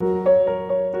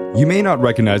You may not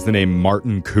recognize the name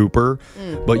Martin Cooper,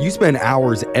 but you spend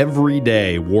hours every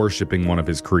day worshiping one of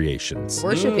his creations.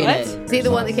 Worshiping it. Is he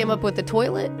the one that came up with the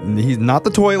toilet? He's not the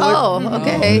toilet. Oh,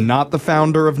 okay. Not the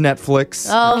founder of Netflix.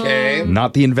 Oh. Okay.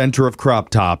 Not the inventor of crop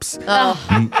tops.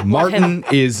 Martin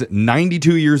is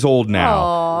 92 years old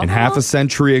now, and half a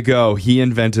century ago, he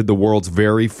invented the world's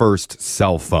very first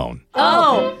cell phone.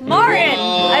 Oh, Martin,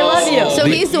 I love you. So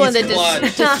he's the one that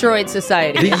clutch. destroyed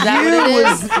society. The Is that year what it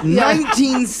was is?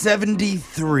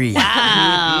 1973.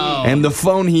 Wow. And the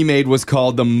phone he made was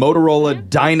called the Motorola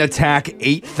Dynatac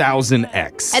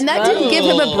 8000X. And that didn't give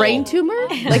him a brain tumor?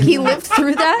 Like he lived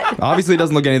through that? Obviously, it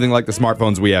doesn't look anything like the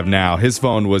smartphones we have now. His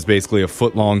phone was basically a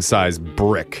foot-long sized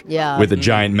brick with a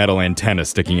giant metal antenna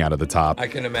sticking out of the top. I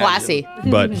can imagine. Classy.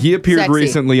 But he appeared Sexy.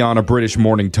 recently on a British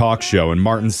morning talk show, and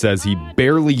Martin says he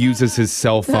barely uses his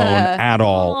cell phone at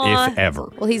all, if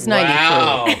ever. Well, he's 93.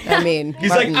 Wow. I mean, He's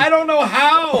Martin, like, I don't know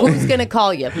how. who's going to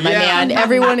call you, my man?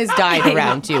 Everyone has died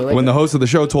around you. When the host of the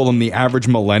show told him the average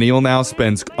millennial now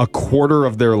spends a quarter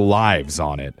of their lives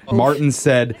on it, Martin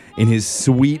said in his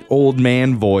sweet old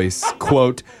man voice,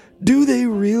 quote, "Do they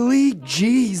really?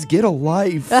 Jeez, get a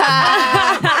life."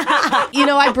 You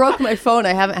know, I broke my phone.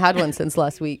 I haven't had one since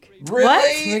last week.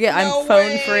 Really? I'm No phone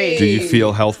way. free. Do you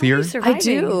feel healthier? I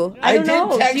do. I don't did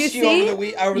know. text Do you see? over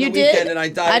the You weekend, did? and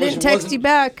I I didn't text you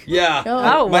back. Yeah.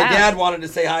 Oh, My wow. dad wanted to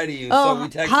say hi to you, so we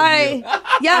texted hi. you.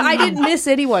 Yeah, I didn't miss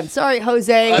anyone. Sorry,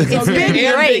 Jose. That's It's okay. been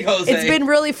And great. Big Jose. It's been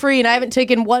really free, and I haven't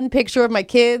taken one picture of my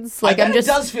kids. Like I bet I'm just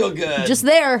it does feel good. just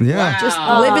there. Yeah. Just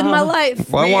living my life.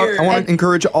 Well, I Weird. want to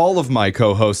encourage all of my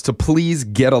co-hosts to please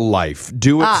get a life.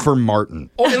 Do it for Martin.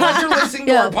 Unless you're listening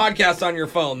to Yeah. our podcast on your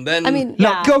phone, then I mean,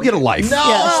 No, go get a life. No.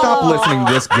 Stop listening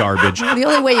to this garbage. the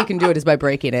only way you can do it is by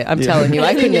breaking it. I'm telling you,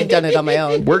 I couldn't have done it on my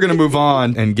own. We're going to move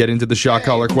on and get into the shot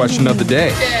collar question of the day.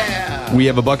 We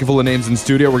have a bucket full of names in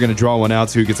studio. We're going to draw one out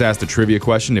so who gets asked a trivia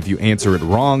question. If you answer it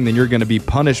wrong, then you're going to be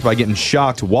punished by getting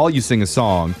shocked while you sing a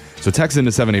song. So text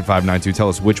into 78592. Tell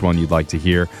us which one you'd like to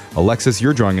hear. Alexis,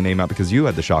 you're drawing a name out because you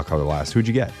had the shot collar last. Who'd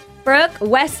you get? Brooke,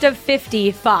 west of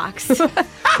 50, Fox.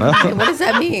 What does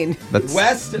that mean? That's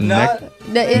West, neck- not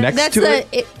Next That's to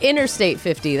the Interstate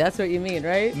 50. That's what you mean,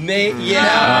 right? Nate.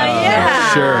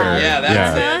 yeah. Sure. Yeah,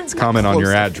 that's it. It's comment on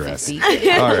your Close to address.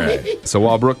 50. All right. So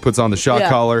while Brooke puts on the shot Yeah.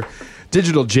 collar,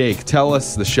 Digital Jake, tell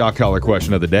us the shot collar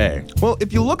question of the day. Well,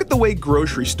 if you look at the way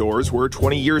grocery stores were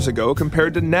 20 years ago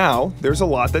compared to now, there's a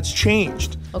lot that's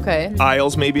changed. Okay.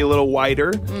 Aisles may be a little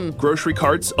wider, grocery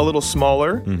carts a little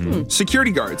smaller,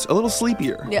 security guards a little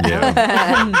sleepier.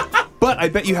 But I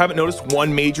bet you haven't noticed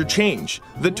one major change.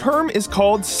 The term is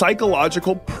called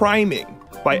psychological priming.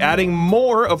 By adding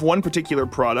more of one particular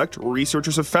product,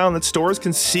 researchers have found that stores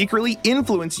can secretly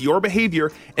influence your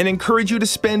behavior and encourage you to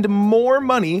spend more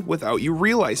money without you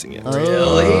realizing it.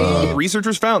 Really?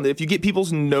 Researchers found that if you get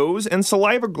people's nose and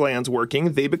saliva glands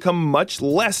working, they become much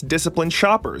less disciplined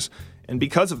shoppers. And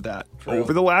because of that,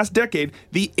 over the last decade,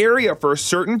 the area for a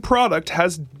certain product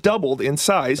has doubled in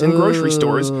size in grocery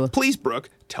stores. Please, Brooke,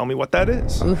 tell me what that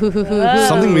is.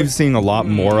 Something we've seen a lot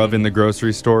more of in the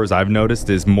grocery stores, I've noticed,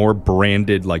 is more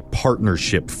branded, like,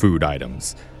 partnership food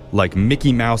items. Like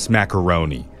Mickey Mouse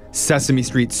macaroni, Sesame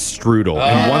Street strudel.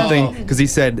 And one thing, because he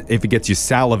said if it gets you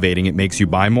salivating, it makes you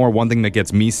buy more. One thing that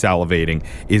gets me salivating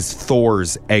is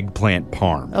Thor's eggplant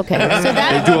parm. Okay. So They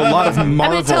that do a lot of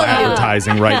Marvel tell you.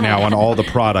 advertising right now on all the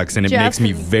products, and it Jeff. makes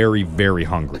me very, very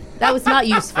hungry. that was not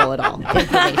useful at all.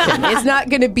 Information. It's not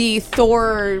going to be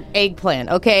Thor eggplant.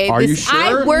 Okay. Are you sure?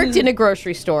 I worked in a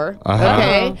grocery store.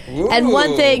 Okay. And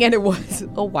one thing, and it was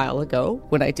a while ago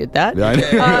when I did that.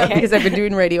 Because I've been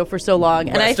doing radio for so long,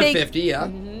 and I West of think 50, yeah.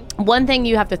 one thing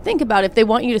you have to think about, if they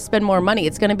want you to spend more money,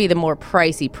 it's going to be the more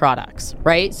pricey products,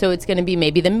 right? So it's going to be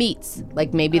maybe the meats.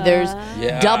 Like maybe there's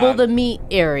double the meat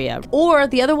area. Or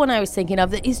the other one I was thinking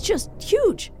of that is just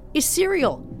huge is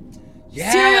cereal. Yeah,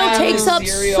 Cereal takes the up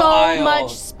cereal so aisle.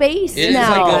 much space It is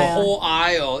now. like a whole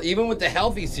aisle, even with the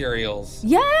healthy cereals.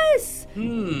 Yes.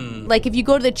 Like if you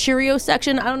go to the Cheerio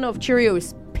section, I don't know if Cheerio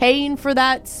is paying for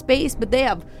that space, but they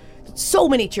have so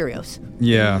many Cheerios.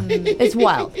 Yeah. It's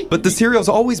wild. But the cereal's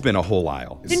always been a whole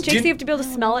aisle. Didn't Jake have to be able to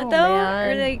smell it, though?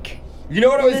 man. Or, like... You know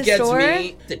what always the gets store?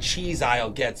 me? The cheese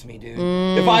aisle gets me, dude.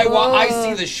 If I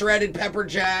see the shredded pepper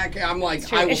jack, I'm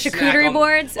like, I will snack Charcuterie on-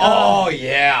 boards? Oh,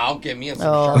 yeah, I'll get me some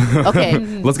Oh, okay.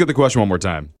 Let's get the question one more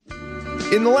time.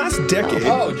 In the last decade,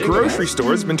 Jacob. grocery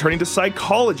stores have been turning to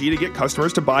psychology to get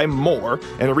customers to buy more,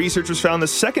 and researchers found the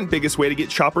second biggest way to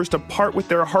get shoppers to part with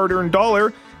their hard-earned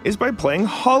dollar is by playing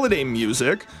holiday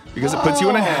music, because it puts you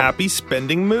in a happy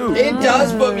spending mood. It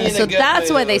does put me in a So good that's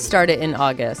why mood. they started in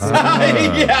August.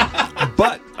 yeah.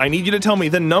 But I need you to tell me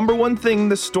the number one thing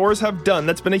the stores have done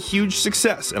that's been a huge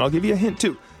success, and I'll give you a hint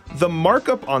too. The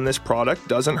markup on this product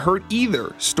doesn't hurt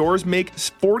either. Stores make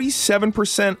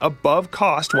 47% above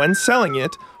cost when selling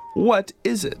it. What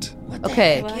is it?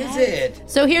 Okay. What is it?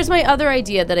 So here's my other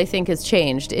idea that I think has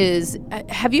changed is,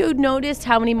 have you noticed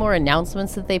how many more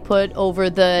announcements that they put over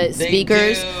the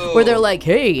speakers where they're like,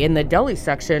 hey, in the deli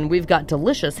section, we've got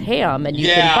delicious ham and you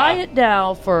can buy it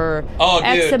now for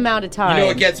X amount of time. You know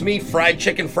what gets me? Fried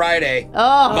Chicken Friday.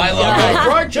 Oh, my logo.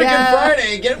 Fried Chicken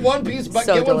Friday. Get one piece, but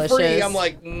So get one free. delicious. I'm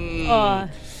like,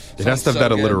 It has to have so that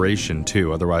good. alliteration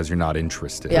too, otherwise you're not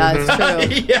interested. Yeah, it's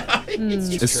true. yeah.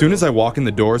 It's As soon as I walk in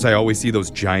the doors, I always see those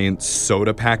giant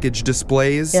soda package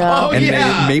displays. Yeah. Oh, and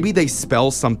yeah. maybe they spell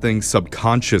something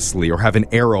subconsciously or have an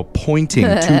arrow pointing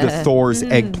to the Thor's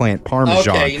eggplant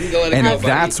parmesan. Okay, you can go let it and go, buddy.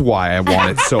 that's why I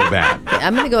want it so bad.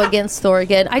 I'm going to go against Thor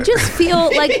again. I just feel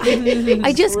like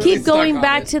I just really keep going stuck on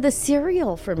back it. to the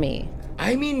cereal for me.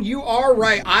 I mean, you are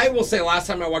right. I will say, last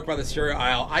time I walked by the cereal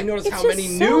aisle, I noticed It's how just many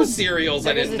so- new cereals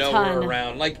I There's didn't a know ton. were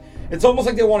around. Like, it's almost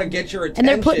like they want to get your attention.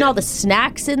 And they're putting all the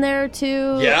snacks in there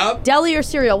too. Yep. Deli or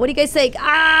cereal? What do you guys think?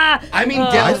 I mean,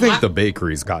 deli. I think the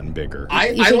bakery's gotten bigger. I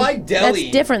You I think like deli.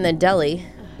 That's different than deli.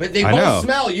 But they I both know.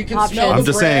 smell. You can Options. smell I'm the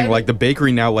just bread. saying, like, the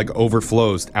bakery now, like,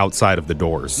 overflows outside of the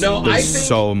doors. No, There's I think-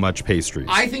 so much pastries.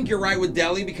 I think you're right with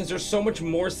deli because there's so much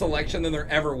more selection than there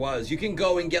ever was. You can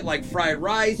go and get like fried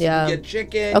rice, Yeah. you can get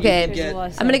chicken, Okay. you can There's get a lot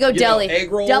of I'm gonna go You know, deli.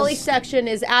 egg rolls. Deli section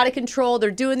is out of control.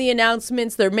 They're doing the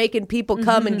announcements. They're making people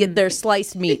come and get their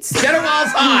sliced meats. Get it while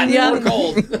it's hot, Yeah. or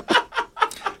cold.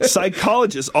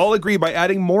 Psychologists all agree by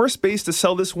adding more space to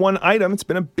sell this one item, it's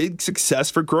been a big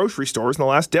success for grocery stores in the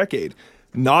last decade.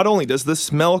 Not only does the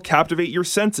smell captivate your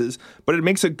senses, but it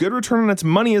makes a good return on its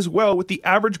money as well with the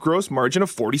average gross margin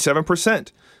of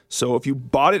 47%. So if you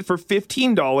bought it for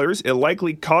 $15, it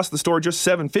likely cost the store just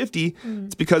 $7.50.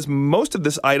 It's because most of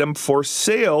this item for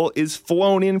sale is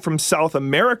flown in from South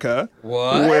America,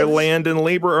 What? where land and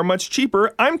labor are much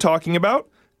cheaper. I'm talking about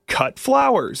cut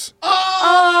flowers.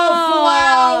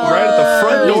 Flowers! Right at the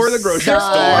front door of the grocery Their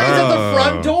store. store is at the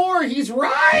front door. He's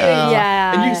right.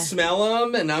 Yeah. And you smell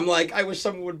them, and I'm like, I wish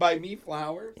someone would buy me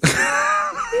flowers.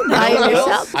 Buy it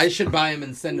yourself. I should buy them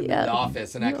and send them to Yeah. the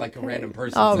office and act like a random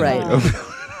person. All saying, right.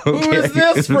 Who is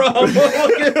this from?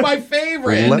 Look at my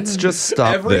favorite. Let's just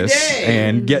stop Every this day.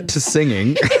 and get to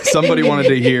singing. Somebody wanted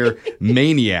to hear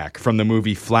Maniac from the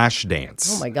movie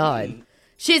Flashdance. Oh my God.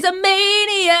 She's a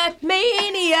maniac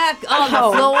on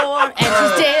the floor, and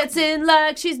she's dancing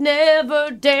like she's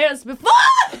never danced before.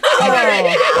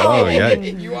 Oh, yeah.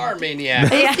 You are a maniac.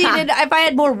 See, if I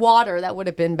had more water, that would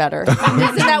have been better. Isn't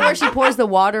that where she pours the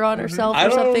water on herself I or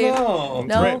don't something? know.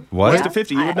 No. Right. What? West of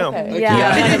 50, you would know. Okay.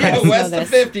 Yeah. West of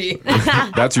 50.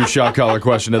 That's your shot collar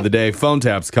question of the day. Phone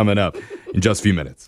taps coming up in just a few minutes.